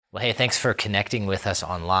Well, hey, thanks for connecting with us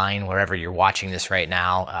online, wherever you're watching this right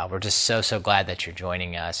now. We're just so glad that you're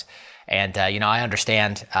joining us. And, I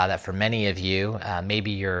understand that for many of you,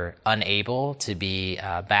 maybe you're unable to be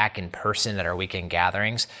back in person at our weekend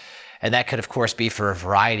gatherings. And that could, of course, be for a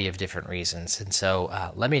variety of different reasons. And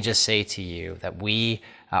so let me just say to you that we,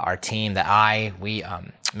 our team, we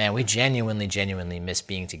genuinely miss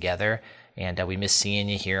being together. And we miss seeing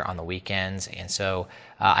you here on the weekends. And so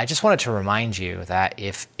I just wanted to remind you that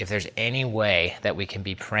if there's any way that we can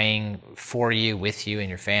be praying for you, with you and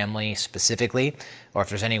your family specifically, or if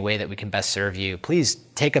there's any way that we can best serve you, please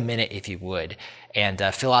take a minute if you would and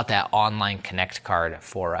fill out that online Connect card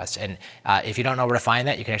for us. And if you don't know where to find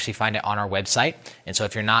that, you can actually find it on our website. And so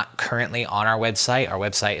if you're not currently on our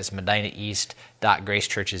website is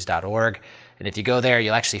medinaeast.gracechurches.org. And if you go there,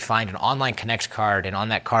 you'll actually find an online Connect card. And on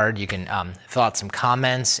that card, you can fill out some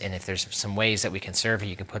comments. And if there's some ways that we can serve you,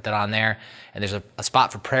 you can put that on there. And there's a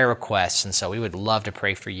spot for prayer requests. And so we would love to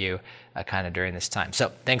pray for you kind of during this time.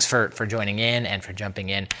 So thanks for joining in and for jumping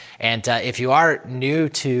in. And if you are new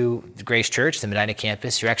to Grace Church, the Medina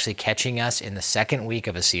campus, you're actually catching us in the second week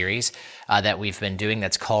of a series that we've been doing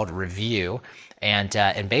that's called Review.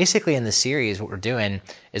 And basically in the series, what we're doing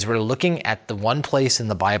is we're looking at the one place in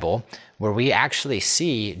the Bible where we actually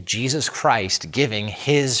see Jesus Christ giving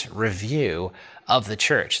his review of the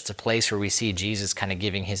church. It's a place where we see Jesus kind of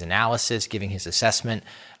giving his analysis, giving his assessment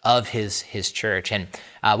of his church. And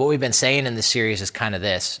what we've been saying in this series is kind of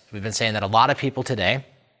this. We've been saying that a lot of people today,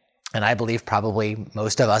 and I believe probably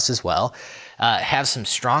most of us as well, have some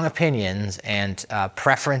strong opinions and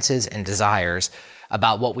preferences and desires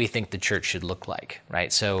about what we think the church should look like,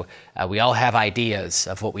 right? So we all have ideas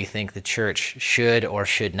of what we think the church should or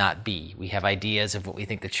should not be. We have ideas of what we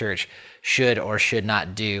think the church should or should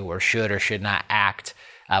not do, or should or should not act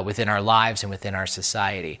within our lives and within our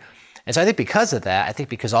society. And so I think because of that,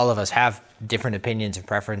 because all of us have different opinions and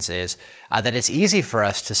preferences, that it's easy for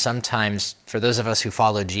us to sometimes, for those of us who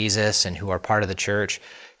follow Jesus and who are part of the church,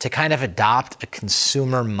 to kind of adopt a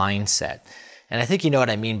consumer mindset. And I think you know what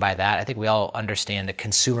I mean by that. I think we all understand the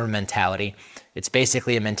consumer mentality. It's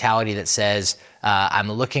basically a mentality that says, I'm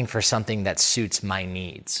looking for something that suits my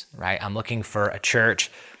needs, right? I'm looking for a church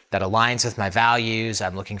that aligns with my values.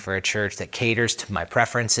 I'm looking for a church that caters to my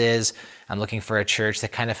preferences. I'm looking for a church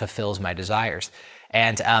that kind of fulfills my desires.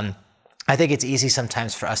 And I think it's easy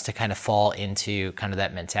sometimes for us to kind of fall into kind of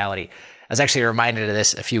that mentality. I was actually reminded of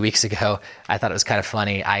this a few weeks ago. I thought it was kind of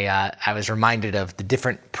funny. I was reminded of the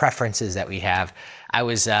different preferences that we have. I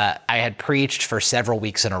had preached for several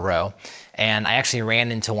weeks in a row, and I actually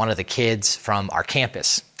ran into one of the kids from our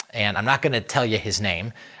campus. And I'm not going to tell you his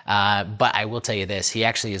name, but I will tell you this. He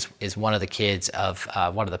actually is one of the kids of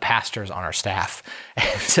one of the pastors on our staff.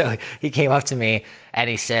 And so he came up to me and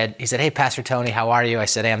he said, "Hey, Pastor Tony, how are you?" I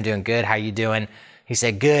said, "Hey, I'm doing good. How are you doing?" He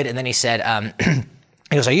said, "Good." And then he said,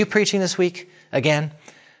 he goes, "Are you preaching this week again?"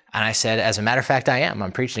 And I said, "As a matter of fact, I am.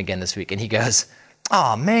 I'm preaching again this week." And he goes,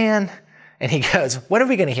 "Oh, man." And he goes, "When are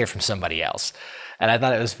we going to hear from somebody else?" And I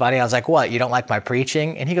thought it was funny. I was like, "What, you don't like my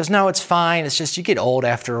preaching?" And he goes, "No, it's fine. It's just you get old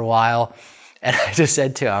after a while." And I just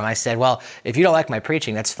said to him, I said, "Well, if you don't like my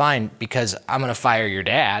preaching, that's fine, because I'm going to fire your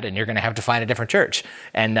dad and you're going to have to find a different church."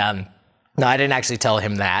 And no, I didn't actually tell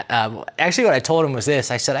him that. Actually, what I told him was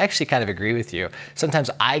this. I said, "I actually kind of agree with you. Sometimes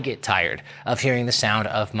I get tired of hearing the sound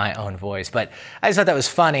of my own voice." But I just thought that was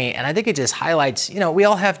funny. And I think it just highlights, we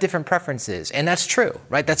all have different preferences. And that's true,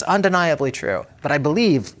 right? That's undeniably true. But I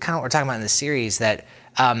believe, kind of what we're talking about in this series, that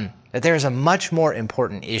there is a much more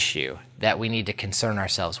important issue that we need to concern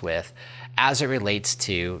ourselves with as it relates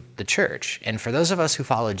to the church. And for those of us who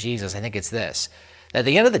follow Jesus, I think it's this. At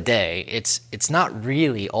the end of the day, it's not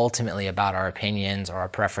really ultimately about our opinions or our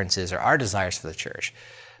preferences or our desires for the church.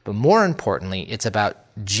 But more importantly, it's about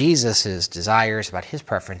Jesus's desires, about his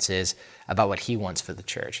preferences, about what he wants for the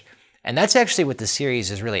church. And that's actually what the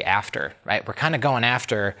series is really after, right? We're kind of going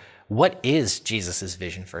after what is Jesus's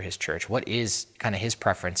vision for his church? What is kind of his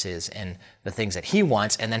preferences and the things that he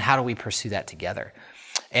wants? And then how do we pursue that together?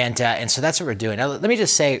 And so that's what we're doing. Now, let me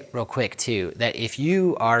just say real quick, too, that if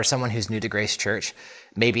you are someone who's new to Grace Church,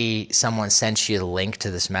 maybe someone sent you the link to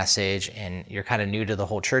this message and you're kind of new to the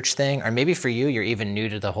whole church thing, or maybe for you, you're even new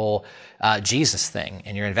to the whole Jesus thing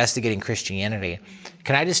and you're investigating Christianity.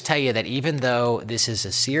 Can I just tell you that even though this is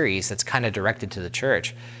a series that's kind of directed to the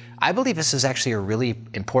church, I believe this is actually a really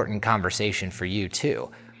important conversation for you, too.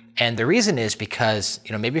 And the reason is because,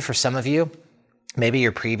 maybe for some of you, maybe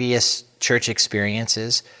your previous church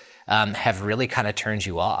experiences have really kind of turned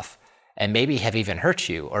you off and maybe have even hurt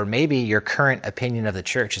you, or maybe your current opinion of the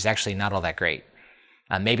church is actually not all that great.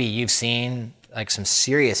 Maybe you've seen like some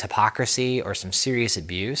serious hypocrisy or some serious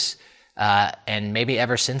abuse, and maybe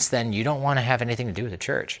ever since then you don't want to have anything to do with the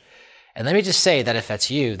church. And let me just say that if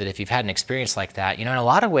that's you, that if you've had an experience like that, in a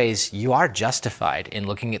lot of ways you are justified in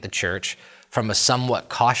looking at the church from a somewhat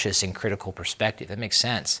cautious and critical perspective. That makes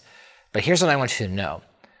sense. But here's what I want you to know,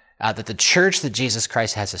 that the church that Jesus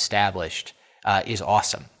Christ has established is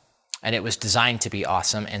awesome. And it was designed to be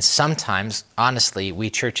awesome. And sometimes, honestly, we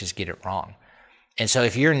churches get it wrong. And so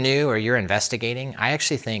if you're new or you're investigating, I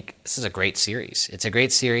actually think this is a great series. It's a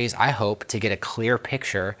great series, I hope, to get a clear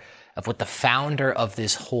picture of what the founder of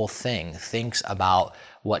this whole thing thinks about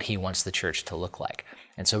what he wants the church to look like.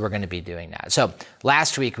 And so we're going to be doing that. So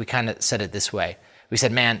last week, we kind of said it this way. We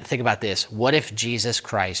said, man, think about this. What if Jesus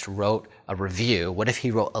Christ wrote a review? What if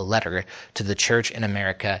he wrote a letter to the church in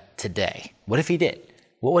America today? What if he did?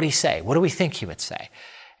 What would he say? What do we think he would say?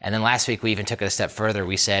 And then last week, we even took it a step further.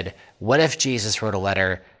 We said, what if Jesus wrote a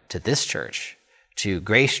letter to this church, to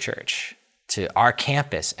Grace Church, to our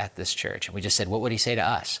campus at this church? And we just said, what would he say to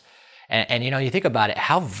us? And you think about it,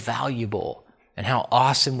 how valuable and how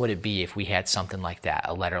awesome would it be if we had something like that,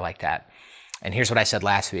 a letter like that? And here's what I said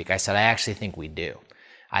last week. I said, I actually think we do.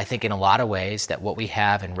 I think in a lot of ways that what we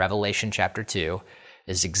have in Revelation chapter 2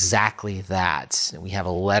 is exactly that. We have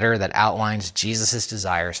a letter that outlines Jesus'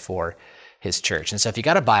 desires for his church. And so if you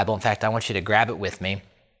got a Bible, in fact, I want you to grab it with me.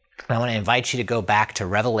 I want to invite you to go back to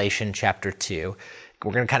Revelation chapter 2.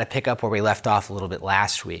 We're going to kind of pick up where we left off a little bit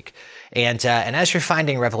last week. And as you're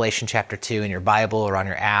finding Revelation chapter 2 in your Bible or on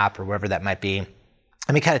your app or wherever that might be,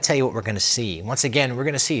 let me kind of tell you what we're going to see. Once again, we're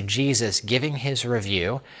going to see Jesus giving his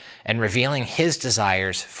review and revealing his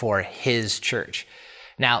desires for his church.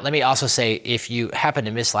 Now, let me also say, if you happen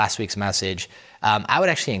to miss last week's message, I would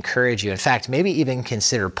actually encourage you, in fact, maybe even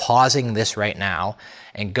consider pausing this right now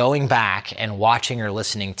and going back and watching or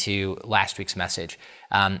listening to last week's message.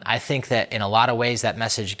 I think that in a lot of ways, that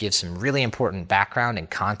message gives some really important background and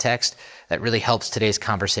context that really helps today's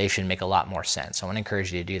conversation make a lot more sense. So I want to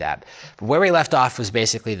encourage you to do that. But where we left off was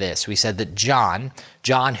basically this. We said that John,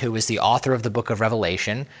 who was the author of the book of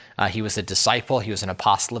Revelation, he was a disciple, he was an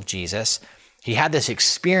apostle of Jesus. He had this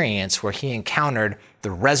experience where he encountered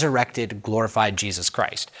the resurrected, glorified Jesus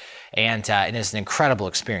Christ. And it's an incredible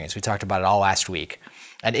experience. We talked about it all last week.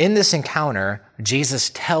 And in this encounter,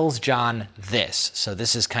 Jesus tells John this. So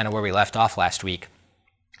this is kind of where we left off last week.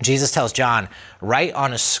 Jesus tells John, write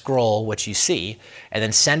on a scroll what you see, and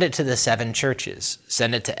then send it to the 7 churches.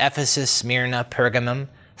 Send it to Ephesus, Smyrna, Pergamum,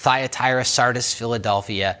 Thyatira, Sardis,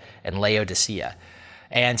 Philadelphia, and Laodicea.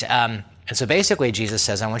 And so basically Jesus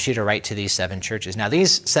says, I want you to write to these 7 churches. Now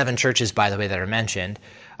these 7 churches, by the way, that are mentioned,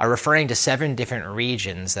 are referring to 7 different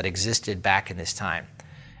regions that existed back in this time.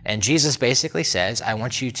 And Jesus basically says, I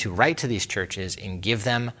want you to write to these churches and give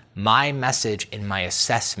them my message and my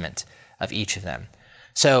assessment of each of them.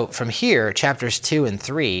 So from here, chapters 2 and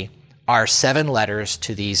 3 are 7 letters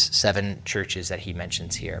to these 7 churches that he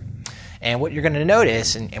mentions here. And what you're going to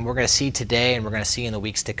notice, and we're going to see today and we're going to see in the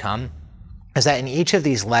weeks to come, is that in each of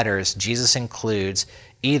these letters, Jesus includes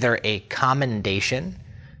either a commendation,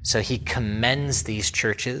 so he commends these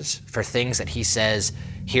churches for things that he says,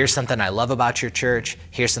 here's something I love about your church,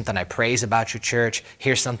 here's something I praise about your church,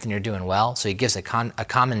 here's something you're doing well. So he gives a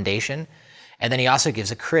commendation, and then he also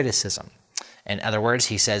gives a criticism. In other words,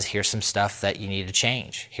 he says, here's some stuff that you need to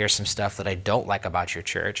change. Here's some stuff that I don't like about your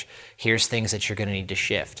church. Here's things that you're going to need to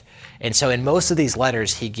shift. And so in most of these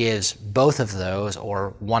letters, he gives both of those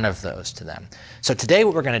or one of those to them. So today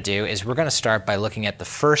what we're going to do is we're going to start by looking at the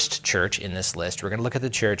first church in this list. We're going to look at the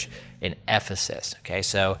church in Ephesus. Okay,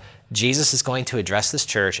 so Jesus is going to address this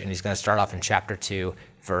church, and he's going to start off in chapter 2,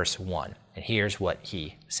 verse 1. And here's what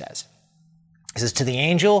he says. He says, to the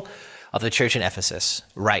angel of the church in Ephesus,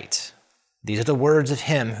 write, these are the words of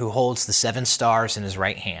him who holds the 7 stars in his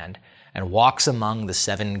right hand and walks among the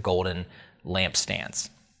 7 golden lampstands.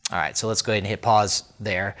 All right, so let's go ahead and hit pause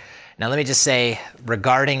there. Now let me just say,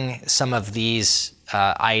 regarding some of these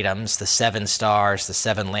items, the 7 stars, the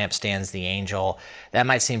 7 lampstands, the angel, that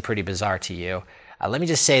might seem pretty bizarre to you. Let me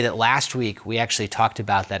just say that last week we actually talked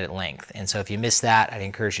about that at length. And so if you missed that, I'd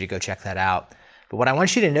encourage you to go check that out. But what I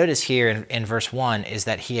want you to notice here in verse 1 is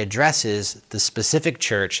that he addresses the specific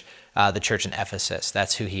church, the church in Ephesus.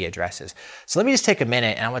 That's who he addresses. So let me just take a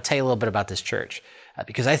minute, and I want to tell you a little bit about this church,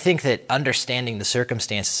 because I think that understanding the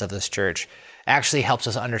circumstances of this church actually helps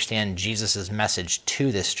us understand Jesus' message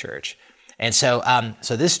to this church. And so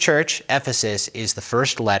this church, Ephesus, is the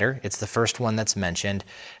first letter. It's the first one that's mentioned.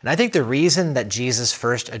 And I think the reason that Jesus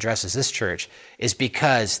first addresses this church is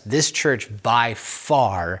because this church by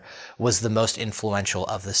far was the most influential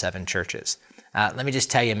of the 7 churches. Let me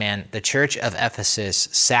just tell you, man, the church of Ephesus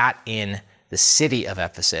sat in the city of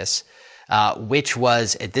Ephesus, which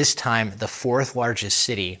was at this time the fourth largest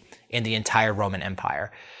city in the entire Roman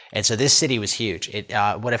Empire. And so this city was huge. It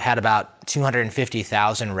would have had about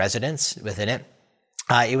 250,000 residents within it.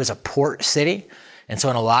 It was a port city. And so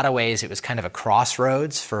in a lot of ways, it was kind of a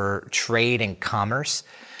crossroads for trade and commerce.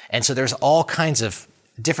 And so there's all kinds of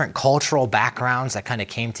different cultural backgrounds that kind of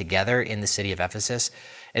came together in the city of Ephesus.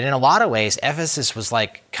 And in a lot of ways, Ephesus was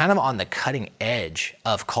like kind of on the cutting edge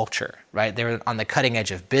of culture, right? They were on the cutting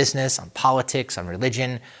edge of business, on politics, on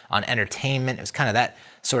religion, on entertainment. It was kind of that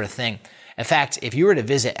sort of thing. In fact, if you were to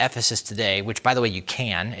visit Ephesus today, which by the way you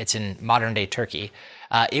can, it's in modern day Turkey,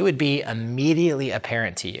 it would be immediately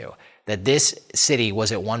apparent to you that this city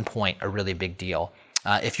was at one point a really big deal.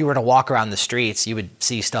 If you were to walk around the streets, you would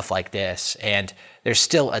see stuff like this. And there's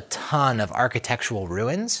still a ton of architectural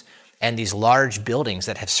ruins and these large buildings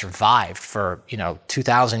that have survived for,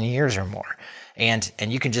 2,000 years or more. And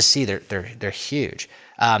you can just see they're huge.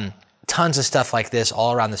 Tons of stuff like this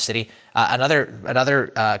all around the city.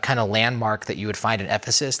 Another kind of landmark that you would find in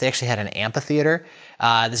Ephesus, they actually had an amphitheater.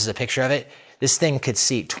 This is a picture of it. This thing could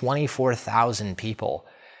seat 24,000 people.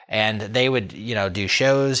 And they would, do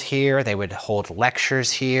shows here. They would hold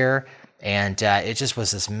lectures here. And it just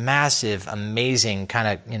was this massive, amazing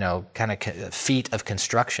kind of feat of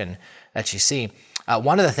construction that you see.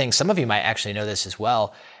 One of the things, some of you might actually know this as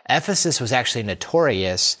well, Ephesus was actually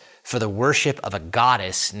notorious for the worship of a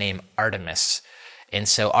goddess named Artemis. And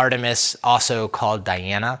so Artemis, also called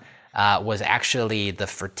Diana, was actually the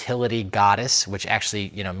fertility goddess, which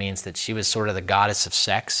actually, means that she was sort of the goddess of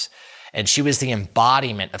sex. And she was the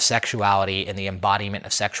embodiment of sexuality and the embodiment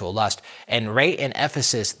of sexual lust. And right in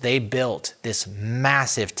Ephesus, they built this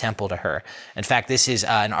massive temple to her. In fact, this is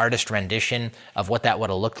an artist rendition of what that would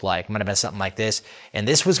have looked like. It might have been something like this. And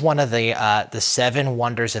this was one of the seven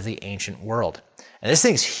wonders of the ancient world. And this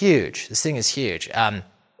thing's huge. This thing is huge.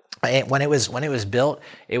 When it was built,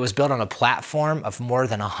 it was built on a platform of more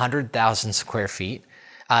than 100,000 square feet.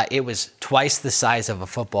 It was twice the size of a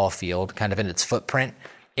football field, kind of in its footprint.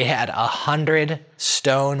 It had 100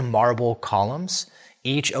 stone marble columns,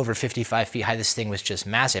 each over 55 feet high. This thing was just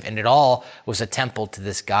massive. And it all was a temple to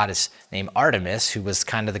this goddess named Artemis, who was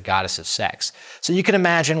kind of the goddess of sex. So you can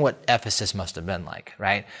imagine what Ephesus must have been like,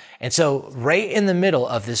 right? And so right in the middle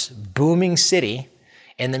of this booming city,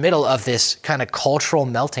 in the middle of this kind of cultural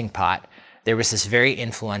melting pot, there was this very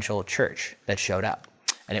influential church that showed up.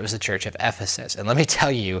 And it was the church of Ephesus. And let me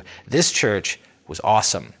tell you, this church was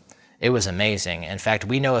awesome. It was amazing. In fact,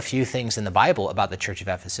 we know a few things in the Bible about the church of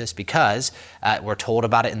Ephesus because we're told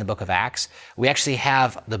about it in the book of Acts. We actually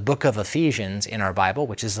have the book of Ephesians in our Bible,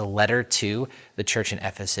 which is the letter to the church in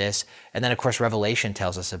Ephesus. And then, of course, Revelation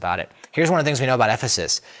tells us about it. Here's one of the things we know about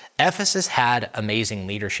Ephesus. Ephesus had amazing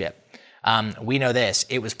leadership. We know this.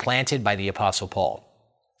 It was planted by the Apostle Paul.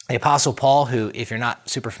 The Apostle Paul, who, if you're not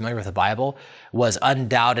super familiar with the Bible, was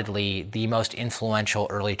undoubtedly the most influential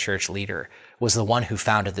early church leader, was the one who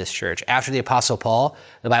founded this church. After the Apostle Paul,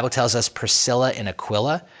 the Bible tells us Priscilla and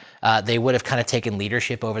Aquila, they would have kind of taken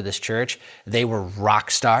leadership over this church. They were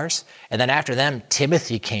rock stars. And then after them,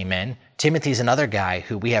 Timothy came in. Timothy's another guy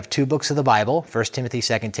who we have two books of the Bible, 1 Timothy,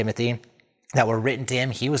 2 Timothy, that were written to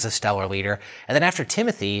him. He was a stellar leader. And then after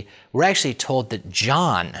Timothy, we're actually told that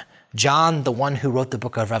John, the one who wrote the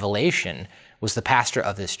book of Revelation, was the pastor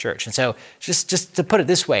of this church. And so just to put it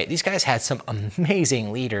this way, these guys had some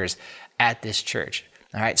amazing leaders at this church.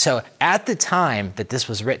 All right. So at the time that this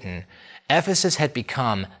was written, Ephesus had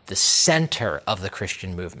become the center of the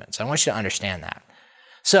Christian movement. So I want you to understand that.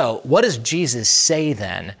 So what does Jesus say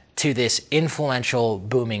then to this influential,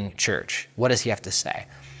 booming church? What does he have to say?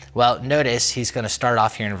 Well, notice he's going to start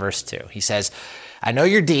off here in verse 2. He says, I know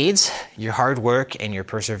your deeds, your hard work, and your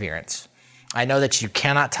perseverance. I know that you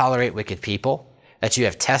cannot tolerate wicked people, that you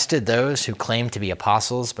have tested those who claim to be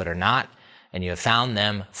apostles but are not, and you have found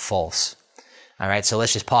them false. All right, so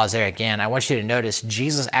let's just pause there again. I want you to notice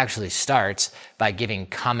Jesus actually starts by giving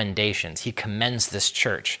commendations. He commends this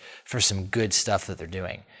church for some good stuff that they're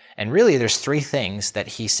doing. And really, there's three things that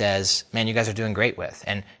he says, man, you guys are doing great with.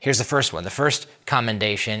 And here's the first one. The first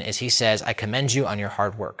commendation is he says, I commend you on your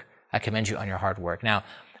hard work. I commend you on your hard work. Now,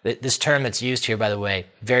 this term that's used here, by the way,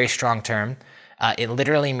 very strong term. It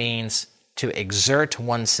literally means to exert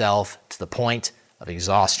oneself to the point of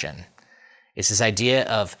exhaustion. It's this idea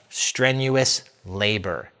of strenuous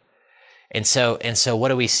labor. And so what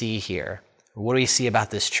do we see here? What do we see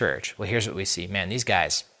about this church? Well, here's what we see. Man, these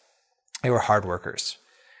guys, they were hard workers.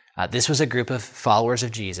 This was a group of followers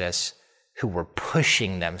of Jesus who were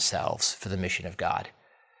pushing themselves for the mission of God.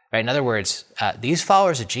 right? In other words, these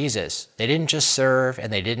followers of Jesus, they didn't just serve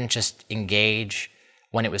and they didn't just engage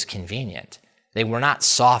when it was convenient. They were not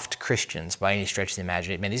soft Christians by any stretch of the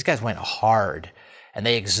imagination. Man, these guys went hard, and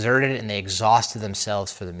they exerted and they exhausted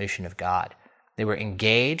themselves for the mission of God. They were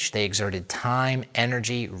engaged, they exerted time,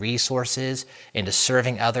 energy, resources into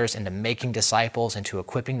serving others, into making disciples, into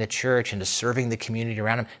equipping the church, into serving the community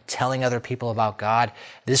around them, telling other people about God.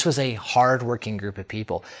 This was a hard-working group of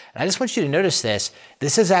people. And I just want you to notice this.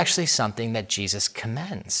 This is actually something that Jesus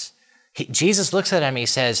commends. Jesus looks at them and he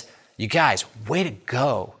says, you guys, way to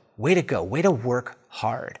go, way to go, way to work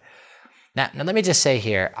hard. Now let me just say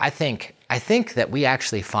here, I think that we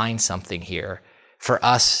actually find something here for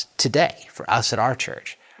us today, for us at our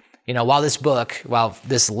church. While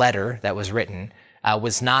this letter that was written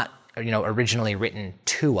was not, originally written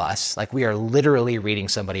to us, like we are literally reading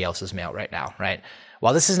somebody else's mail right now, right?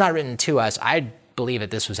 While this is not written to us, I believe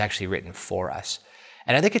that this was actually written for us.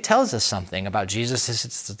 And I think it tells us something about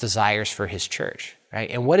Jesus' desires for his church,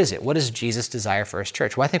 right? And what is it? What does Jesus desire for his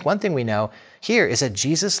church? Well, I think one thing we know here is that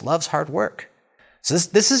Jesus loves hard work. So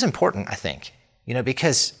this is important, I think,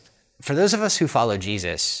 because for those of us who follow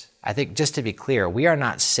Jesus, I think just to be clear, we are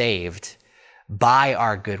not saved by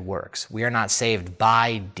our good works. We are not saved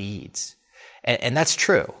by deeds. And that's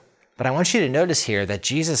true. But I want you to notice here that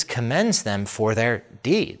Jesus commends them for their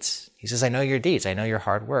deeds. He says, I know your deeds. I know your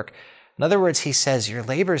hard work. In other words, he says, your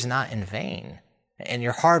labor is not in vain. And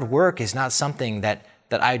your hard work is not something that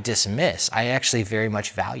I dismiss. I actually very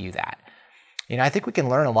much value that. I think we can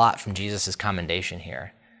learn a lot from Jesus' commendation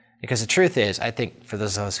here. Because the truth is, I think for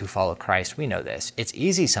those of us who follow Christ, we know this. It's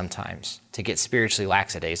easy sometimes to get spiritually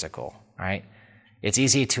lackadaisical, right? It's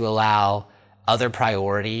easy to allow other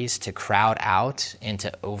priorities to crowd out and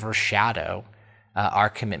to overshadow our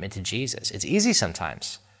commitment to Jesus. It's easy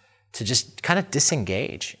sometimes to just kind of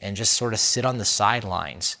disengage and just sort of sit on the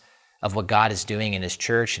sidelines of what God is doing in his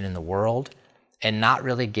church and in the world and not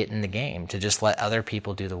really get in the game, to just let other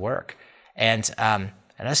people do the work. And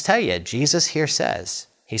let's tell you, Jesus here says,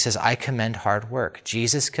 he says, I commend hard work.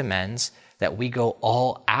 Jesus commends that we go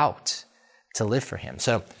all out to live for him.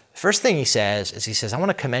 So the first thing he says, I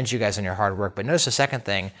want to commend you guys on your hard work. But notice the second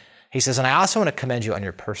thing, he says, and I also want to commend you on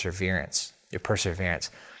your perseverance.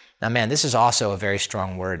 Now, man, this is also a very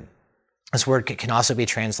strong word. This word can also be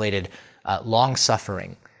translated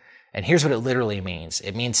long-suffering. And here's what it literally means.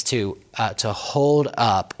 It means to hold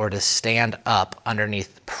up or to stand up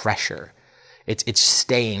underneath pressure. It's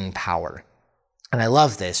staying power. And I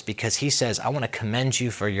love this because he says, I want to commend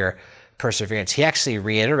you for your perseverance. He actually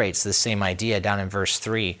reiterates the same idea down in verse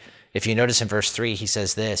 3. If you notice in verse 3, he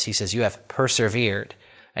says this. He says, you have persevered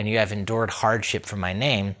and you have endured hardship for my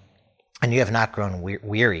name, and you have not grown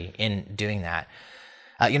weary in doing that.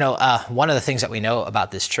 One of the things that we know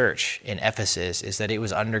about this church in Ephesus is that it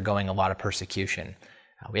was undergoing a lot of persecution.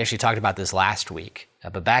 We actually talked about this last week.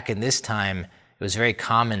 But back in this time, it was very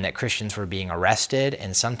common that Christians were being arrested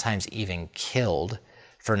and sometimes even killed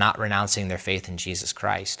for not renouncing their faith in Jesus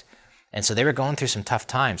Christ. And so they were going through some tough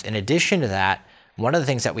times. In addition to that, one of the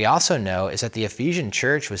things that we also know is that the Ephesian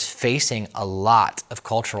church was facing a lot of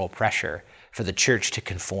cultural pressure for the church to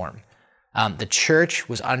conform. The church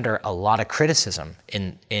was under a lot of criticism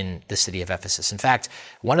in the city of Ephesus. In fact,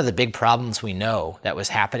 one of the big problems we know that was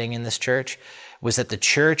happening in this church was that the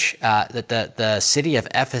church, the city of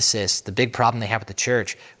Ephesus, the big problem they had with the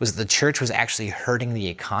church was that the church was actually hurting the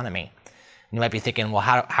economy. And you might be thinking, well,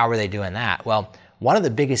 how are they doing that? Well, one of the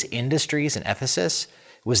biggest industries in Ephesus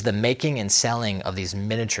was the making and selling of these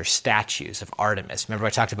miniature statues of Artemis. Remember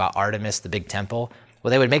I talked about Artemis, the big temple? Well,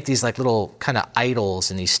 they would make these like little kind of idols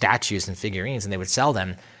and these statues and figurines, and they would sell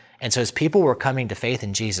them. And so as people were coming to faith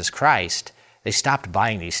in Jesus Christ, they stopped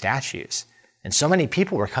buying these statues. And so many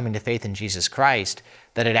people were coming to faith in Jesus Christ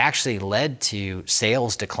that it actually led to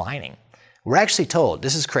sales declining. We're actually told,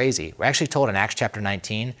 this is crazy, we're actually told in Acts chapter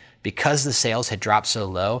 19, because the sales had dropped so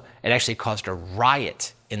low, it actually caused a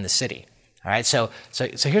riot in the city. All right, so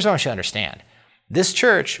here's what I want you to understand. This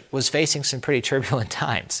church was facing some pretty turbulent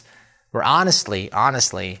times where honestly,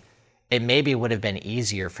 it maybe would have been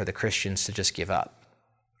easier for the Christians to just give up.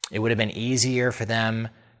 It would have been easier for them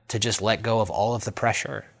to just let go of all of the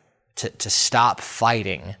pressure, to stop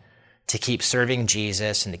fighting, to keep serving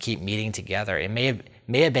Jesus and to keep meeting together. It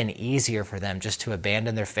may have been easier for them just to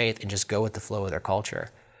abandon their faith and just go with the flow of their culture.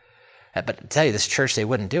 But to tell you, this church, they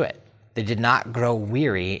wouldn't do it. They did not grow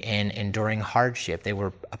weary in enduring hardship. They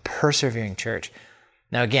were a persevering church.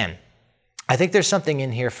 Now again, I think there's something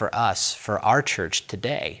in here for us, for our church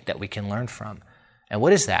today, that we can learn from. And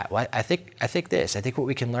what is that? Well, I think what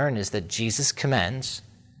we can learn is that Jesus commends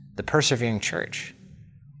the persevering church.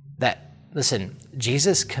 That listen,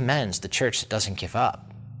 Jesus commends the church that doesn't give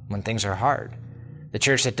up when things are hard, the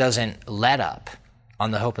church that doesn't let up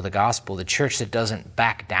on the hope of the gospel, the church that doesn't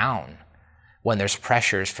back down when there's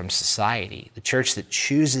pressures from society, the church that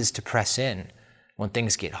chooses to press in when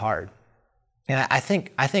things get hard. And I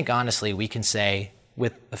think honestly, we can say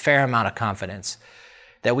with a fair amount of confidence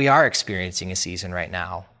that we are experiencing a season right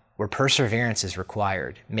now where perseverance is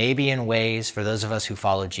required, maybe in ways for those of us who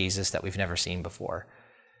follow Jesus that we've never seen before.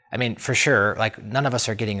 I mean, for sure, like none of us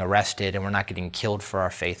are getting arrested and we're not getting killed for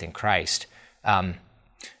our faith in Christ.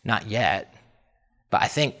 Not yet. But I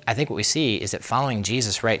think what we see is that following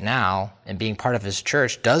Jesus right now and being part of his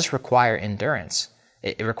church does require endurance.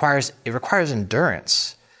 It requires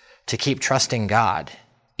endurance to keep trusting God,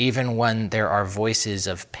 even when there are voices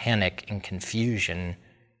of panic and confusion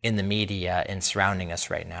in the media and surrounding us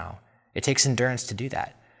right now. It takes endurance to do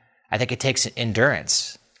that. I think it takes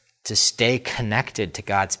endurance to stay connected to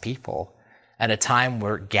God's people at a time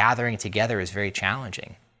where gathering together is very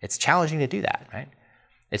challenging. It's challenging to do that, right?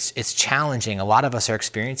 It's challenging. A lot of us are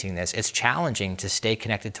experiencing this. It's challenging to stay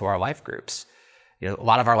connected to our life groups. You know, a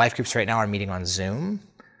lot of our life groups right now are meeting on Zoom.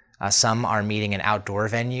 Some are meeting in outdoor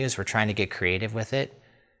venues. We're trying to get creative with it.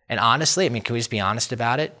 And honestly, I mean, can we just be honest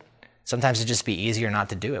about it? Sometimes it'd just be easier not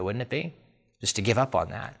to do it, wouldn't it be? Just to give up on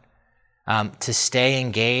that. To stay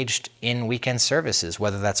engaged in weekend services,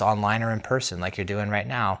 whether that's online or in person, like you're doing right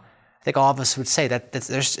now. I think all of us would say that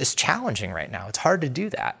it's challenging right now. It's hard to do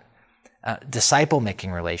that.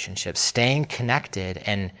 Disciple-making relationships, staying connected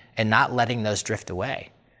and not letting those drift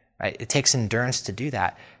away, right? It takes endurance to do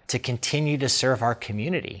that, to continue to serve our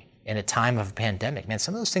community in a time of a pandemic. Man,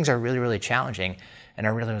 some of those things are really, really challenging and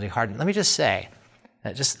are really, really hard. Let me just say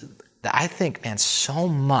that I think, man, so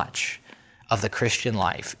much of the Christian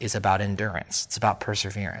life is about endurance. It's about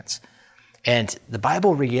perseverance. And the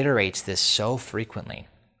Bible reiterates this so frequently.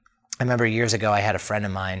 I remember years ago, I had a friend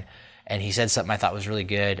of mine, and he said something I thought was really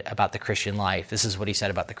good about the Christian life. This is what he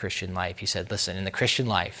said about the Christian life. He said, listen, in the Christian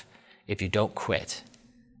life, if you don't quit,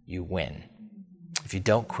 you win. If you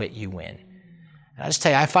don't quit, you win. And I just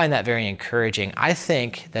tell you, I find that very encouraging. I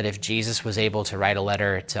think that if Jesus was able to write a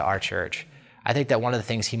letter to our church, I think that one of the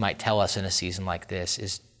things he might tell us in a season like this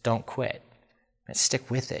is don't quit.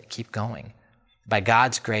 Stick with it. Keep going. By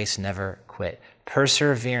God's grace, never quit.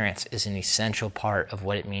 Perseverance is an essential part of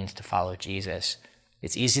what it means to follow Jesus.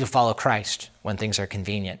 It's easy to follow Christ when things are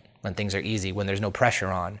convenient, when things are easy, when there's no pressure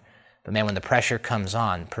on. But man, when the pressure comes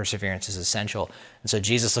on, perseverance is essential. And so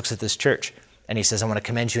Jesus looks at this church and he says, I want to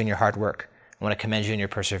commend you in your hard work. I want to commend you in your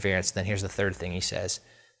perseverance. Then here's the third thing he says.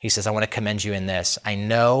 He says, I want to commend you in this. I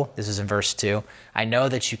know, this is in verse 2, I know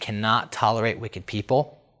that you cannot tolerate wicked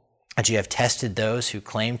people, that you have tested those who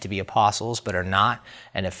claim to be apostles but are not,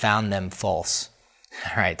 and have found them false.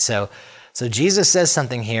 All right, so Jesus says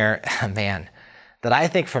something here, man, that I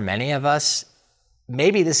think for many of us,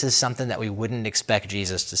 maybe this is something that we wouldn't expect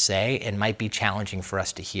Jesus to say and might be challenging for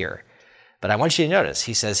us to hear. But I want you to notice,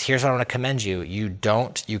 he says, here's what I want to commend you.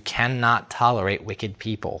 You cannot tolerate wicked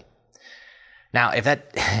people. Now, if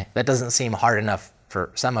that doesn't seem hard enough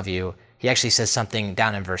for some of you, he actually says something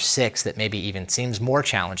down in verse 6 that maybe even seems more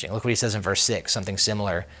challenging. Look what he says in verse 6, something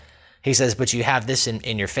similar. He says, but you have this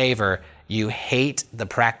in your favor. You hate the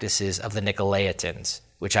practices of the Nicolaitans,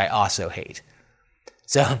 which I also hate.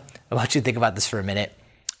 So I want you to think about this for a minute.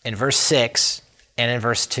 In verse 6 and in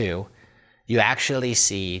verse 2, you actually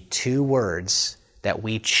see two words that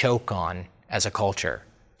we choke on as a culture.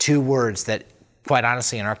 Two words that, quite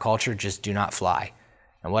honestly, in our culture just do not fly.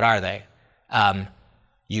 And what are they?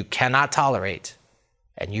 You cannot tolerate,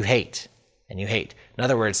 and you hate, and you hate. In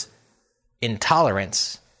other words,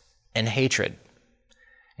 intolerance and hatred.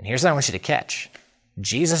 And here's what I want you to catch.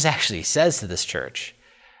 Jesus actually says to this church,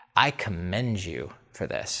 I commend you for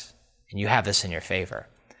this, and you have this in your favor,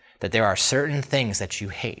 that there are certain things that you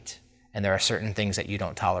hate, and there are certain things that you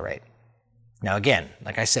don't tolerate. Now again,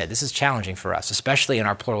 like I said, this is challenging for us, especially in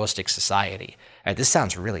our pluralistic society. All right, this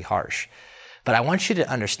sounds really harsh, but I want you to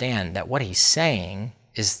understand that what he's saying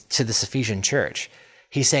is to this Ephesian church.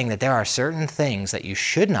 He's saying that there are certain things that you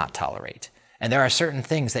should not tolerate, and there are certain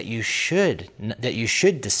things that you should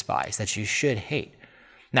despise, that you should hate.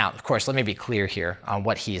 Now, of course, let me be clear here on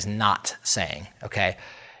what he is not saying, okay?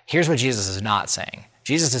 Here's what Jesus is not saying.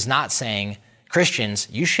 Jesus is not saying, Christians,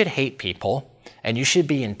 you should hate people, and you should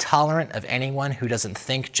be intolerant of anyone who doesn't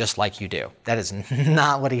think just like you do. That is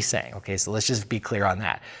not what he's saying, okay? So let's just be clear on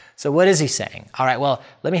that. So what is he saying? All right, well,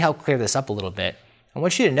 let me help clear this up a little bit. I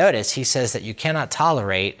want you to notice he says that you cannot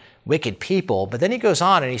tolerate wicked people, but then he goes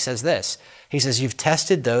on and he says this. He says, you've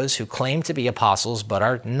tested those who claim to be apostles but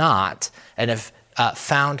are not, and have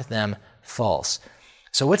found them false.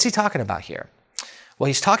 So what's he talking about here? Well,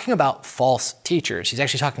 he's talking about false teachers. He's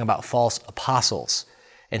actually talking about false apostles.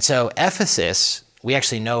 And so Ephesus, we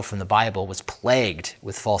actually know from the Bible, was plagued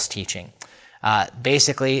with false teaching.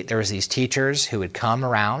 Basically, there was these teachers who would come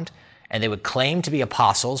around and they would claim to be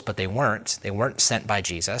apostles, but they weren't. They weren't sent by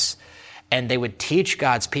Jesus. And they would teach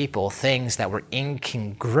God's people things that were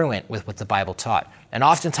incongruent with what the Bible taught. And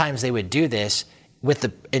oftentimes they would do this with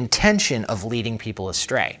the intention of leading people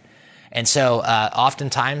astray. And so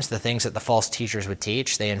oftentimes the things that the false teachers would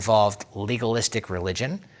teach, they involved legalistic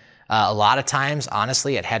religion. A lot of times,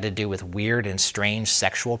 honestly, it had to do with weird and strange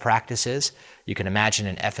sexual practices. You can imagine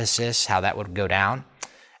in Ephesus how that would go down.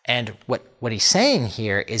 And what he's saying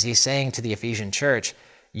here is he's saying to the Ephesian church,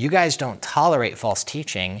 you guys don't tolerate false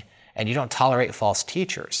teaching and you don't tolerate false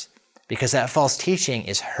teachers, because that false teaching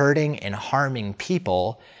is hurting and harming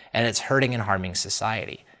people, and it's hurting and harming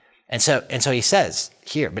society. And so he says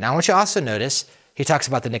here, but now I want you to also notice he talks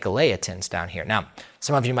about the Nicolaitans down here. Now,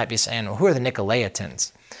 some of you might be saying, well, who are the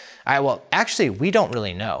Nicolaitans? All right, well, actually, we don't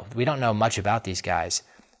really know. We don't know much about these guys.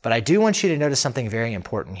 But I do want you to notice something very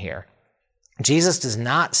important here. Jesus does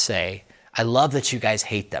not say, I love that you guys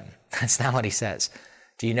hate them. That's not what he says.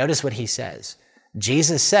 Do you notice what he says?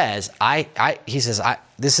 Jesus says,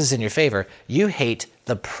 this is in your favor. You hate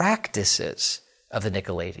the practices of the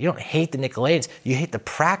Nicolaitans. You don't hate the Nicolaitans. You hate the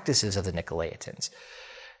practices of the Nicolaitans.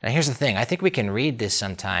 Now, here's the thing. I think we can read this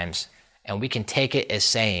sometimes, and we can take it as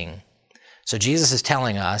saying, so Jesus is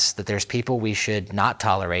telling us that there's people we should not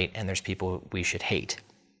tolerate and there's people we should hate.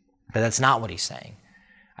 But that's not what he's saying.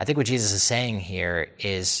 I think what Jesus is saying here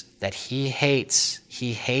is that he hates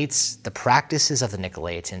the practices of the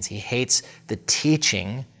Nicolaitans. He hates the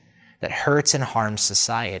teaching that hurts and harms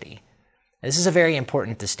society. This is a very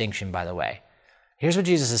important distinction, by the way. Here's what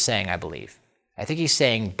Jesus is saying, I believe. I think he's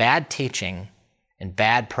saying bad teaching and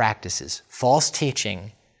bad practices, false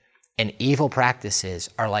teaching and evil practices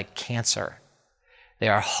are like cancer. They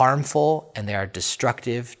are harmful and they are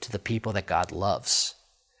destructive to the people that God loves.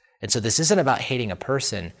 And so this isn't about hating a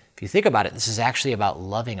person. If you think about it, this is actually about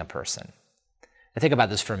loving a person. Now think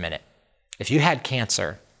about this for a minute. If you had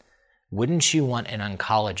cancer, wouldn't you want an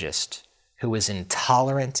oncologist who was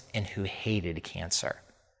intolerant and who hated cancer?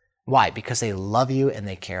 Why? Because they love you and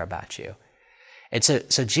they care about you. And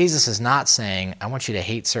so Jesus is not saying, I want you to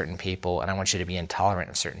hate certain people and I want you to be intolerant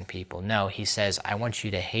of certain people. No, he says, I want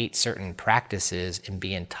you to hate certain practices and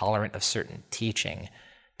be intolerant of certain teaching,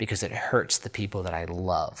 because it hurts the people that I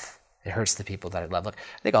love. It hurts the people that I love. Look,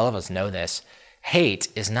 I think all of us know this. Hate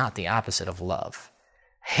is not the opposite of love.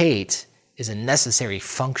 Hate is a necessary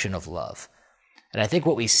function of love. And I think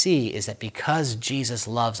what we see is that because Jesus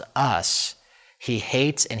loves us, he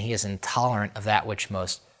hates and he is intolerant of that which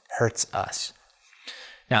most hurts us.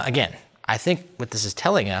 Now, again, I think what this is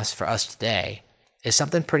telling us for us today is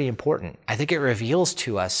something pretty important. I think it reveals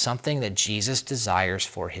to us something that Jesus desires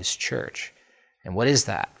for his church. And what is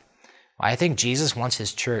that? Well, I think Jesus wants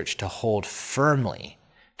his church to hold firmly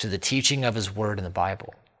to the teaching of his word in the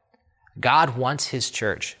Bible. God wants his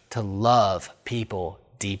church to love people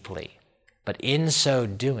deeply. But in so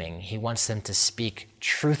doing, he wants them to speak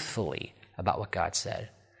truthfully about what God said.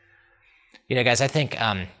 You know, guys, I think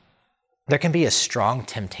there can be a strong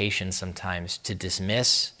temptation sometimes to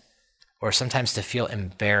dismiss or sometimes to feel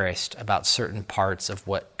embarrassed about certain parts of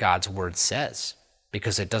what God's word says,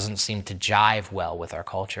 because it doesn't seem to jive well with our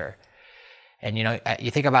culture. And, you know, you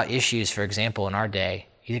think about issues, for example, in our day,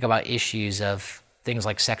 you think about issues of things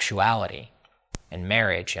like sexuality and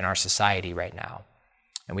marriage in our society right now.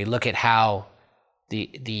 And we look at how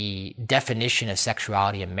the definition of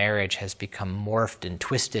sexuality and marriage has become morphed and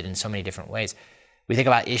twisted in so many different ways. We think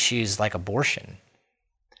about issues like abortion.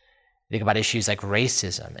 We think about issues like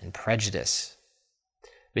racism and prejudice.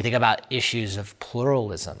 We think about issues of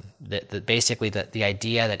pluralism, basically the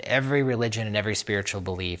idea that every religion and every spiritual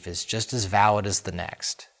belief is just as valid as the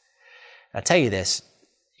next. I'll tell you this,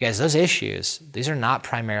 you guys, those issues, these are not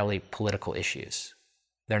primarily political issues.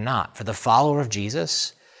 They're not. For the follower of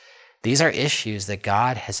Jesus, these are issues that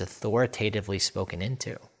God has authoritatively spoken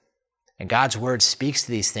into. And God's word speaks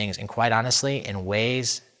to these things, and quite honestly, in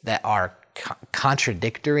ways that are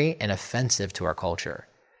contradictory and offensive to our culture.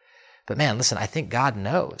 But man, listen, I think God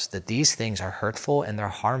knows that these things are hurtful and they're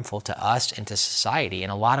harmful to us and to society. In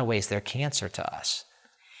a lot of ways, they're cancer to us.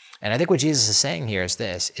 And I think what Jesus is saying here is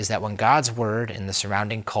this, is that when God's word and the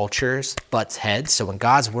surrounding cultures butts heads, so when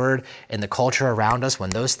God's word and the culture around us,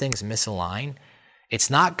 when those things misalign, it's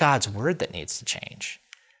not God's word that needs to change.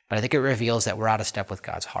 But I think it reveals that we're out of step with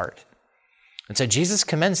God's heart. And so Jesus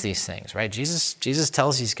commends these things, right? Jesus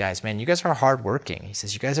tells these guys, man, you guys are hardworking. He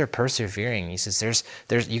says, you guys are persevering. He says,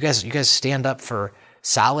 you guys stand up for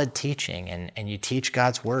solid teaching and you teach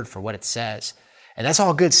God's word for what it says. And that's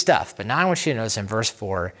all good stuff. But now I want you to notice in verse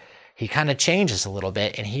 4, he kind of changes a little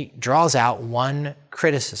bit and he draws out one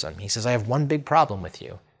criticism. He says, I have one big problem with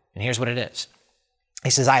you. And here's what it is. He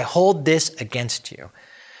says, I hold this against you.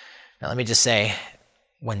 Now let me just say,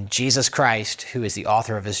 when Jesus Christ, who is the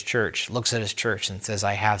author of his church, looks at his church and says,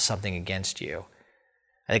 I have something against you,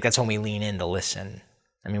 I think that's when we lean in to listen.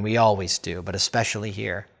 I mean, we always do, but especially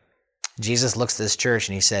here. Jesus looks at this church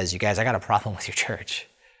and he says, you guys, I got a problem with your church.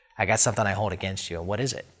 I got something I hold against you. And what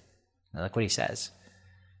is it? Now look what he says.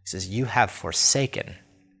 He says, you have forsaken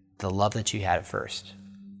the love that you had at first.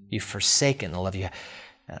 You've forsaken the love you had.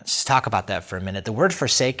 Now, let's just talk about that for a minute. The word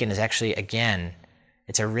forsaken is actually, again,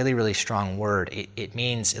 it's a really, really strong word. It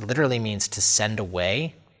literally means to send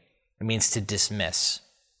away. It means to dismiss.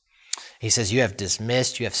 He says, you have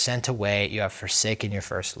dismissed, you have sent away, you have forsaken your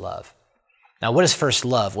first love. Now, what is first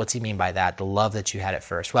love? What's he mean by that? The love that you had at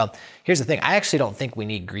first. Well, here's the thing. I actually don't think we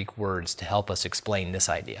need Greek words to help us explain this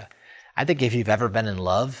idea. I think if you've ever been in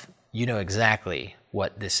love, you know exactly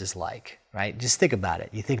what this is like, right? Just think about it.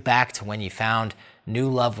 You think back to when you found new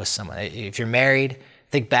love with someone. If you're married,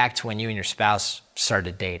 think back to when you and your spouse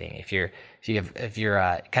started dating. If you're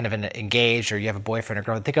kind of engaged or you have a boyfriend or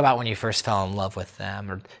girlfriend, think about when you first fell in love with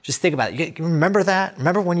them, or just think about it. You remember that?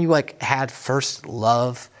 Remember when you had first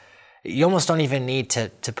love? You almost don't even need to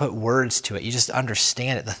put words to it. You just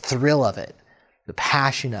understand it, the thrill of it, the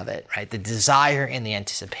passion of it, right? The desire and the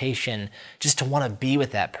anticipation just to want to be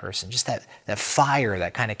with that person, just that fire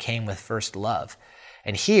that kind of came with first love.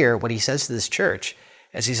 And here, what he says to this church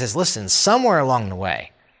is he says, listen, somewhere along the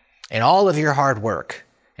way, in all of your hard work,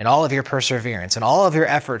 in all of your perseverance, and all of your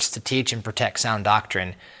efforts to teach and protect sound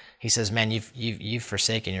doctrine, he says, man, you've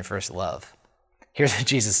forsaken your first love. Here's what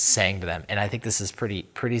Jesus is saying to them, and I think this is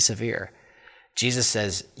pretty severe. Jesus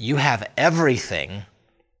says, you have everything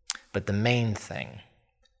but the main thing.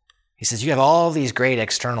 He says, you have all these great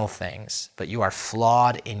external things, but you are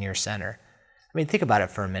flawed in your center. I mean, think about it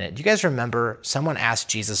for a minute. Do you guys remember someone asked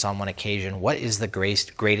Jesus on one occasion, what is the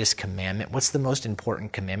greatest commandment? What's the most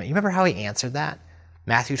important commandment? You remember how he answered that?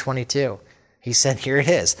 Matthew 22. He said, here it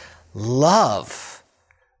is. Love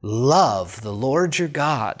the Lord your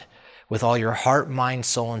God with all your heart, mind,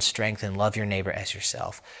 soul, and strength, and love your neighbor as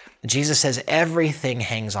yourself. Jesus says everything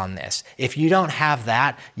hangs on this. If you don't have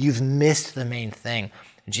that, you've missed the main thing.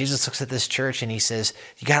 Jesus looks at this church and he says,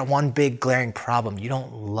 you got one big glaring problem. You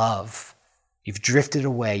don't love. You've drifted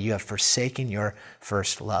away. You have forsaken your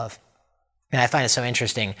first love. And I find it so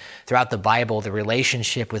interesting. Throughout the Bible, the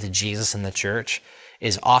relationship with Jesus and the church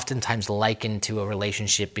is oftentimes likened to a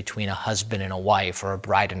relationship between a husband and a wife or a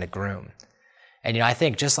bride and a groom. And, I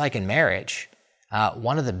think just like in marriage,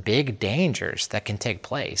 one of the big dangers that can take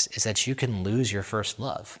place is that you can lose your first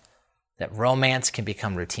love, that romance can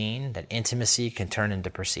become routine, that intimacy can turn into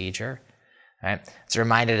procedure. Right? I was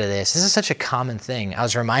reminded of this. This is such a common thing. I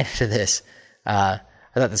was reminded of this. I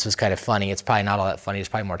thought this was kind of funny. It's probably not all that funny. It's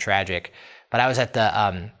probably more tragic. But I was at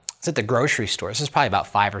the grocery store. This was probably about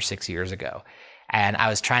 5 or 6 years ago. And I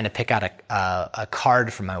was trying to pick out a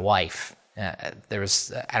card for my wife. There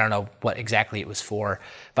was, I don't know what exactly it was for,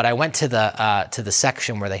 but I went to the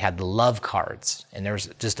section where they had the love cards, and there was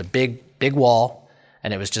just a big wall,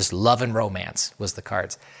 and it was just love and romance was the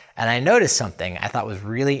cards. And I noticed something I thought was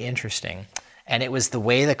really interesting, and it was the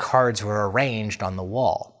way the cards were arranged on the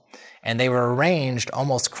wall, and they were arranged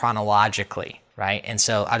almost chronologically, right? And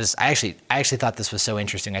so I actually thought this was so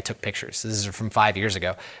interesting. I took pictures. This is from 5 years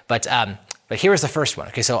ago, but here was the first one.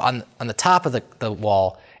 Okay, so on the top of the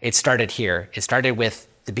wall, it started here. It started with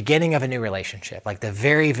the beginning of a new relationship, like the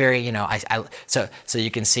very, very, so you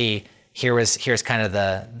can see here's kind of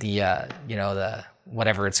the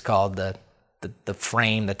whatever it's called, the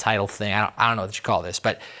frame, the title thing. I don't know what you call this,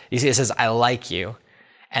 but you see it says, I like you.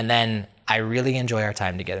 And then I really enjoy our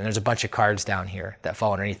time together. And there's a bunch of cards down here that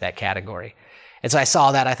fall underneath that category. And so I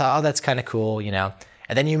saw that, I thought, oh, that's kind of cool,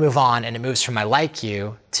 And then you move on and it moves from I like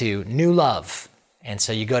you to new love. And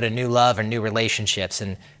so you go to new love and new relationships,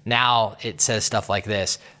 and now it says stuff like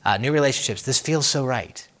this, new relationships, this feels so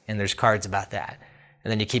right, and there's cards about that.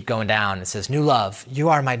 And then you keep going down, it says, new love, you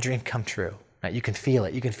are my dream come true, right? You can feel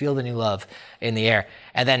it. You can feel the new love in the air.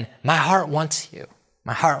 And then my heart wants you.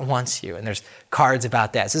 My heart wants you. And there's cards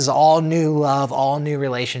about that. So this is all new love, all new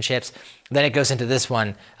relationships. Then it goes into this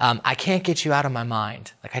one, I can't get you out of my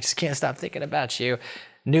mind. Like, I just can't stop thinking about you.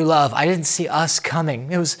 New love, I didn't see us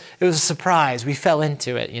coming. It was a surprise. We fell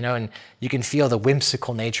into it, and you can feel the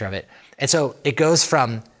whimsical nature of it. And so it goes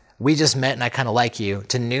from we just met and I kind of like you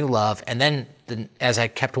to new love. And then as I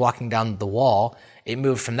kept walking down the wall, it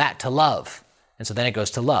moved from that to love. And so then it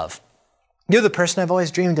goes to love. You're the person I've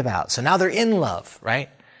always dreamed about. So now they're in love, right?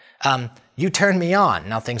 You turned me on.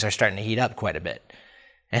 Now things are starting to heat up quite a bit.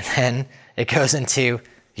 And then it goes into,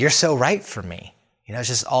 you're so right for me. It's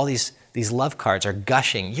just all these love cards are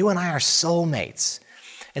gushing. You and I are soulmates.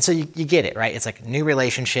 And so you get it, right? It's like new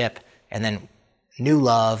relationship and then new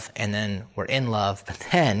love and then we're in love. But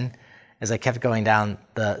then as I kept going down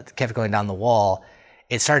the wall,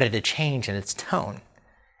 it started to change in its tone.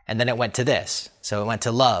 And then it went to this. So it went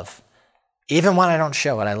to love. Even when I don't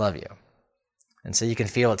show it, I love you. And so you can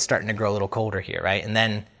feel it's starting to grow a little colder here, right? And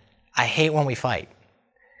then I hate when we fight.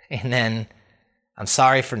 And then I'm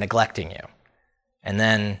sorry for neglecting you. And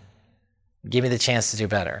then give me the chance to do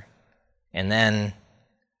better. And then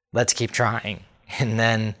let's keep trying. And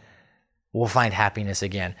then we'll find happiness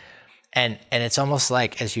again. And it's almost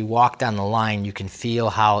like as you walk down the line, you can feel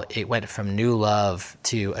how it went from new love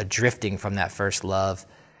to a drifting from that first love.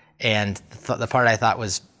 And the part I thought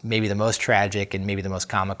was maybe the most tragic and maybe the most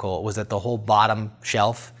comical was that the whole bottom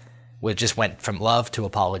shelf just went from love to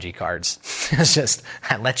apology cards. It's just,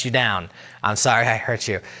 I let you down. I'm sorry I hurt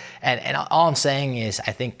you. And all I'm saying is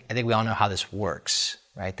I think we all know how this works,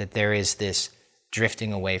 right? That there is this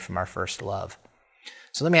drifting away from our first love.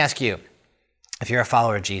 So let me ask you, if you're a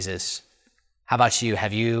follower of Jesus, how about you?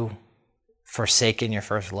 Have you forsaken your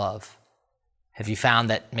first love? Have you found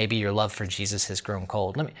that maybe your love for Jesus has grown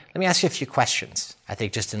cold? Let me ask you a few questions, I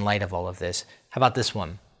think, just in light of all of this. How about this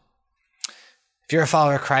one? If you're a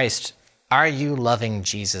follower of Christ, are you loving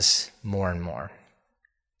Jesus more and more?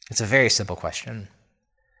 It's a very simple question.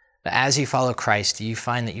 But as you follow Christ, do you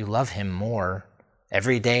find that you love him more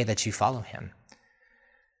every day that you follow him?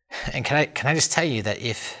 And can I just tell you that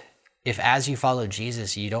if as you follow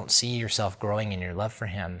Jesus, you don't see yourself growing in your love for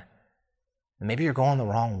him, maybe you're going the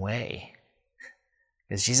wrong way.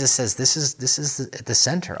 Because Jesus says this is at the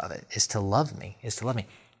center of it, is to love me,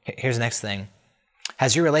 Here's the next thing.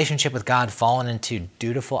 Has your relationship with God fallen into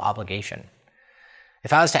dutiful obligation?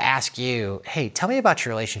 If I was to ask you, hey, tell me about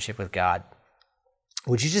your relationship with God,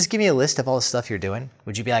 would you just give me a list of all the stuff you're doing?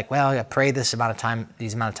 Would you be like, well, I pray these amount of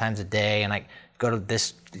times a day, and I go to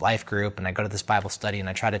this life group, and I go to this Bible study, and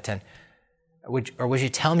I try to attend? Or would you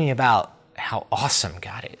tell me about how awesome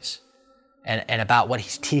God is? And about what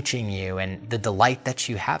he's teaching you and the delight that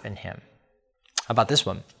you have in him? How about this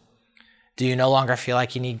one? Do you no longer feel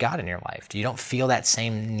like you need God in your life? Do you don't feel that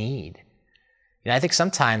same need? I think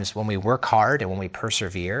sometimes when we work hard and when we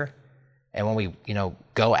persevere and when we,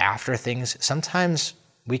 go after things, sometimes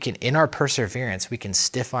we can, in our perseverance, we can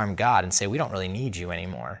stiff-arm God and say, we don't really need you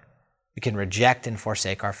anymore. We can reject and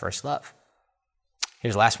forsake our first love.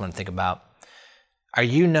 Here's the last one to think about. Are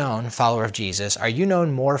you known, follower of Jesus, are you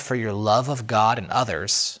known more for your love of God and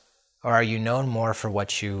others, or are you known more for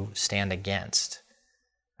what you stand against?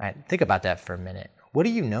 Right? Think about that for a minute. What are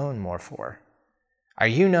you known more for? Are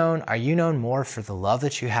you known more for the love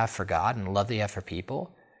that you have for God and the love that you have for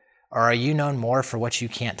people? Or are you known more for what you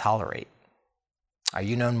can't tolerate? Are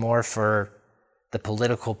you known more for the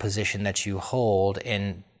political position that you hold,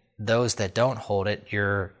 and those that don't hold it,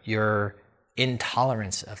 your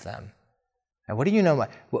intolerance of them? And what do you know?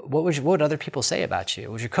 What would other people say about you?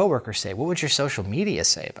 What would your coworkers say? What would your social media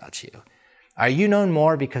say about you? Are you known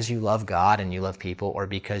more because you love God and you love people, or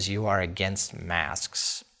because you are against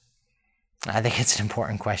masks? I think it's an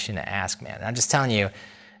important question to ask, man. I'm just telling you,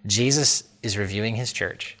 Jesus is reviewing his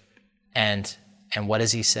church. And what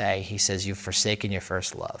does he say? He says, you've forsaken your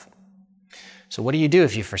first love. So what do you do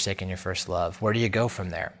if you've forsaken your first love? Where do you go from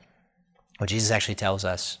there? Well, Jesus actually tells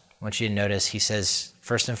us. I want you to notice, he says,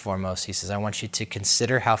 first and foremost, he says, I want you to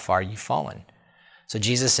consider how far you've fallen. So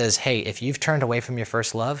Jesus says, hey, if you've turned away from your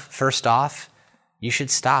first love, first off, you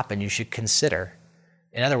should stop and you should consider.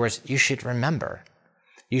 In other words, you should remember.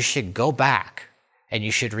 You should go back and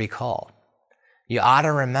you should recall. You ought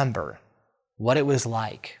to remember what it was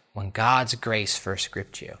like when God's grace first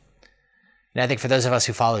gripped you. And I think for those of us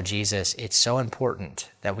who follow Jesus, it's so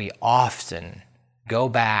important that we often go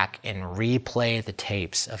back and replay the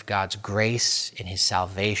tapes of God's grace and his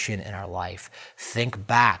salvation in our life. Think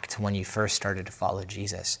back to when you first started to follow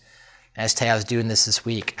Jesus. As I was doing this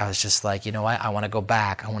week, I was just like, you know what? I want to go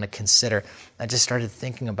back. I want to consider. I just started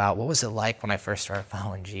thinking about what was it like when I first started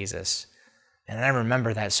following Jesus. And I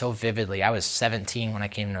remember that so vividly. I was 17 when I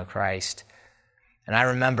came to know Christ. And I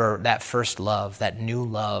remember that first love, that new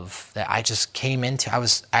love that I just came into. I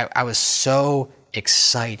was so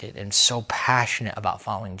excited and so passionate about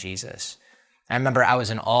following Jesus. I remember I was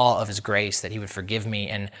in awe of his grace, that he would forgive me.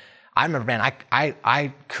 And I remember, man,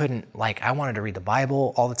 I couldn't, I wanted to read the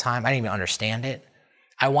Bible all the time. I didn't even understand it.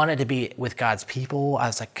 I wanted to be with God's people. I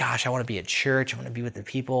was like, gosh, I want to be at church. I want to be with the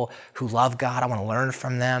people who love God. I want to learn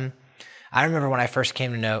from them. I remember when I first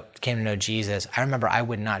came to know Jesus, I remember I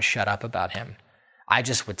would not shut up about him. I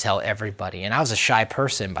just would tell everybody. And I was a shy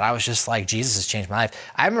person, but I was just like, Jesus has changed my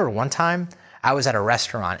life. I remember one time I was at a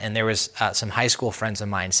restaurant and there was some high school friends of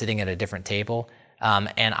mine sitting at a different table.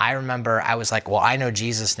 And I remember I was like, well, I know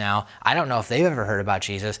Jesus now. I don't know if they've ever heard about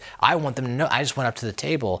Jesus. I want them to know. I just went up to the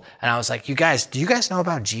table and I was like, do you guys know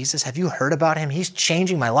about Jesus? Have you heard about him? He's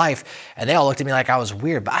changing my life. And they all looked at me like I was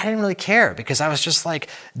weird, but I didn't really care because I was just like,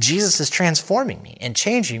 Jesus is transforming me and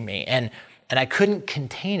changing me. And I couldn't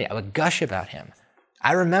contain it. I would gush about him.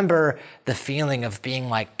 I remember the feeling of being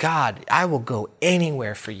like, God, I will go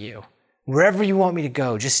anywhere for you. Wherever you want me to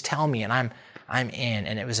go, just tell me and I'm in.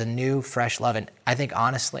 And it was a new, fresh love. And I think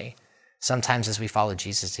honestly, sometimes as we follow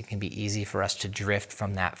Jesus, it can be easy for us to drift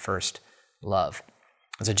from that first love.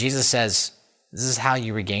 And so Jesus says, this is how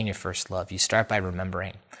you regain your first love. You start by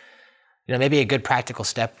remembering. Maybe a good practical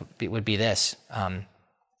step would be this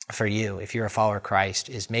for you, if you're a follower of Christ,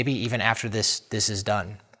 is maybe even after this is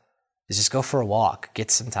done, is just go for a walk,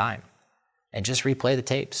 get some time, and just replay the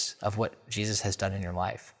tapes of what Jesus has done in your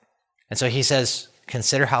life. And so he says,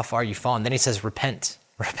 consider how far you've fallen. Then he says, repent.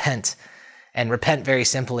 And repent, very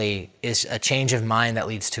simply, is a change of mind that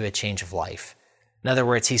leads to a change of life. In other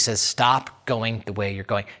words, he says, stop going the way you're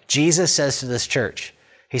going. Jesus says to this church,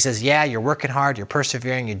 he says, yeah, you're working hard, you're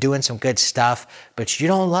persevering, you're doing some good stuff, but you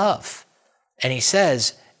don't love. And he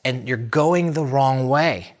says, and you're going the wrong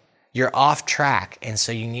way. You're off track, and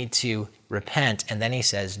so you need to repent. And then he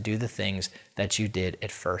says, do the things that you did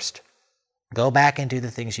at first. Go back and do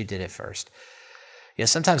the things you did at first.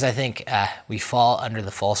 Sometimes I think we fall under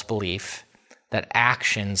the false belief that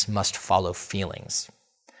actions must follow feelings.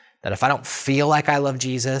 That if I don't feel like I love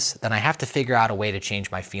Jesus, then I have to figure out a way to change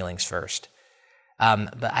my feelings first.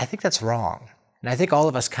 But I think that's wrong. And I think all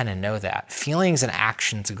of us kind of know that. Feelings and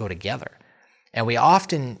actions go together. And we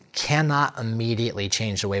often cannot immediately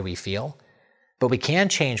change the way we feel, but we can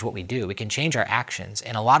change what we do. We can change our actions.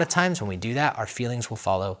 And a lot of times when we do that, our feelings will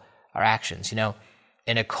follow our actions.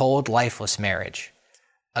 In a cold, lifeless marriage,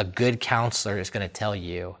 a good counselor is going to tell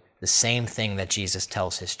you the same thing that Jesus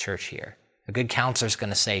tells his church here. A good counselor is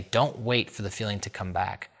going to say, don't wait for the feeling to come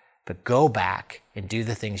back, but go back and do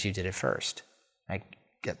the things you did at first.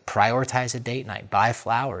 Prioritize a date night, buy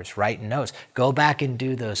flowers, write notes, go back and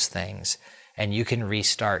do those things. And you can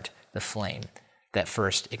restart the flame that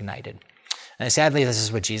first ignited. And sadly, this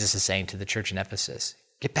is what Jesus is saying to the church in Ephesus.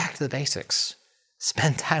 Get back to the basics.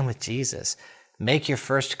 Spend time with Jesus. Make your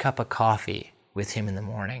first cup of coffee with him in the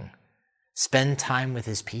morning. Spend time with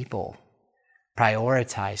his people.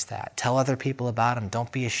 Prioritize that. Tell other people about him.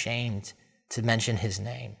 Don't be ashamed to mention his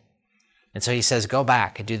name. And so he says, go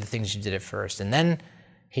back and do the things you did at first. And then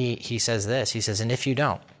he says this. He says, and if you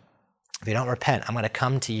don't repent, I'm going to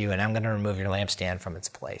come to you and I'm going to remove your lampstand from its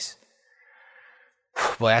place.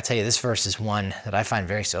 Boy, I tell you, this verse is one that I find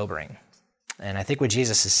very sobering. And I think what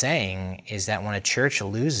Jesus is saying is that when a church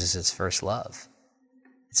loses its first love,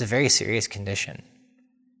 it's a very serious condition,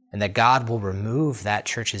 and that God will remove that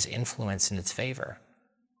church's influence in its favor.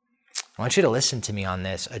 I want you to listen to me on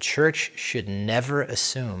this. A church should never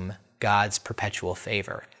assume God's perpetual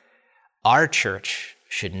favor. Our church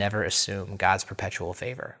should never assume God's perpetual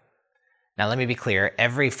favor. Now, let me be clear.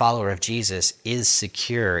 Every follower of Jesus is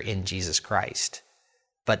secure in Jesus Christ.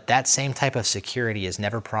 But that same type of security is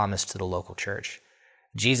never promised to the local church.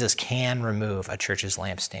 Jesus can remove a church's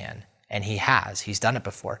lampstand, and he has. He's done it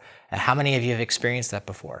before. And how many of you have experienced that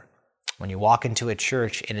before? When you walk into a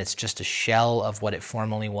church and it's just a shell of what it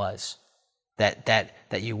formerly was. That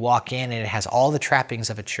you walk in and it has all the trappings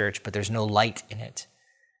of a church, but there's no light in it.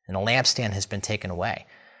 And the lampstand has been taken away.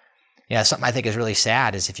 Something I think is really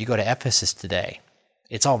sad is if you go to Ephesus today,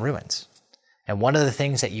 it's all ruins. And one of the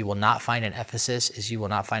things that you will not find in Ephesus is you will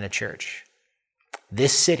not find a church.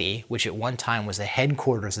 This city, which at one time was the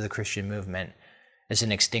headquarters of the Christian movement, is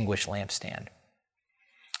an extinguished lampstand.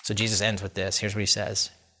 So Jesus ends with this. Here's what he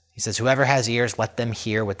says. He says, whoever has ears, let them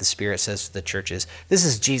hear what the Spirit says to the churches. This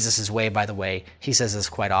is Jesus' way, by the way. He says this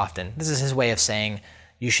quite often. This is his way of saying,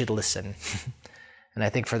 you should listen. And I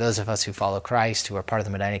think for those of us who follow Christ, who are part of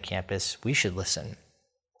the Medina campus, we should listen.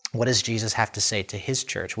 What does Jesus have to say to his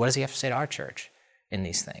church? What does he have to say to our church in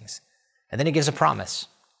these things? And then he gives a promise.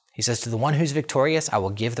 He says, to the one who's victorious, I will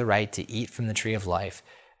give the right to eat from the tree of life,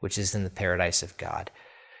 which is in the paradise of God.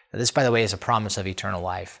 Now, this, by the way, is a promise of eternal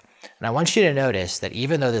life. And I want you to notice that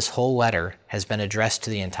even though this whole letter has been addressed to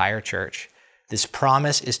the entire church, this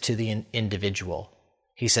promise is to the individual.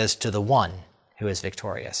 He says, to the one who is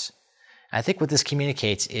victorious. And I think what this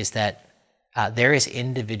communicates is that there is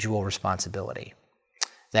individual responsibility.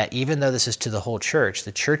 that even though this is to the whole church,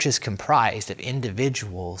 the church is comprised of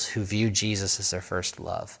individuals who view Jesus as their first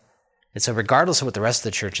love. And so regardless of what the rest of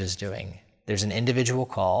the church is doing, there's an individual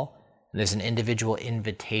call, and there's an individual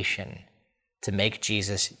invitation to make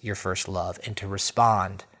Jesus your first love and to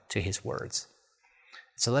respond to his words.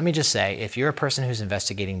 So let me just say, if you're a person who's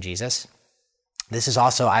investigating Jesus, this is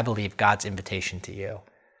also, I believe, God's invitation to you.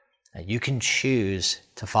 You can choose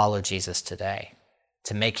to follow Jesus today,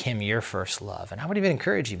 to make him your first love. And I would even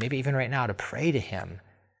encourage you, maybe even right now, to pray to him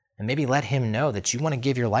and maybe let him know that you want to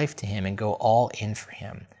give your life to him and go all in for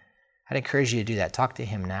him. I'd encourage you to do that. Talk to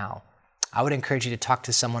him now. I would encourage you to talk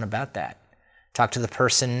to someone about that. Talk to the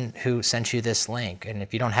person who sent you this link. And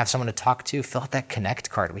if you don't have someone to talk to, fill out that Connect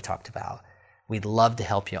card we talked about. We'd love to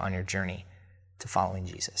help you on your journey to following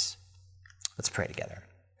Jesus. Let's pray together.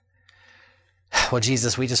 Well,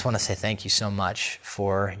 Jesus, we just want to say thank you so much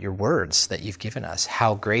for your words that you've given us,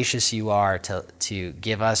 how gracious you are to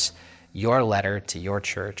give us your letter to your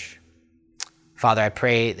church. Father, I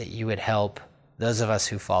pray that you would help those of us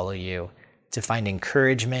who follow you to find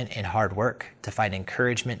encouragement in hard work, to find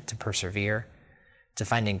encouragement to persevere, to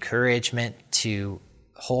find encouragement to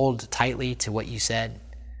hold tightly to what you said.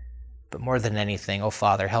 But more than anything, oh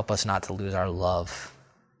Father, help us not to lose our love.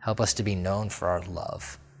 Help us to be known for our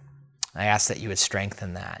love. I ask that you would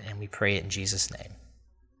strengthen that, and we pray it in Jesus' name.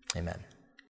 Amen.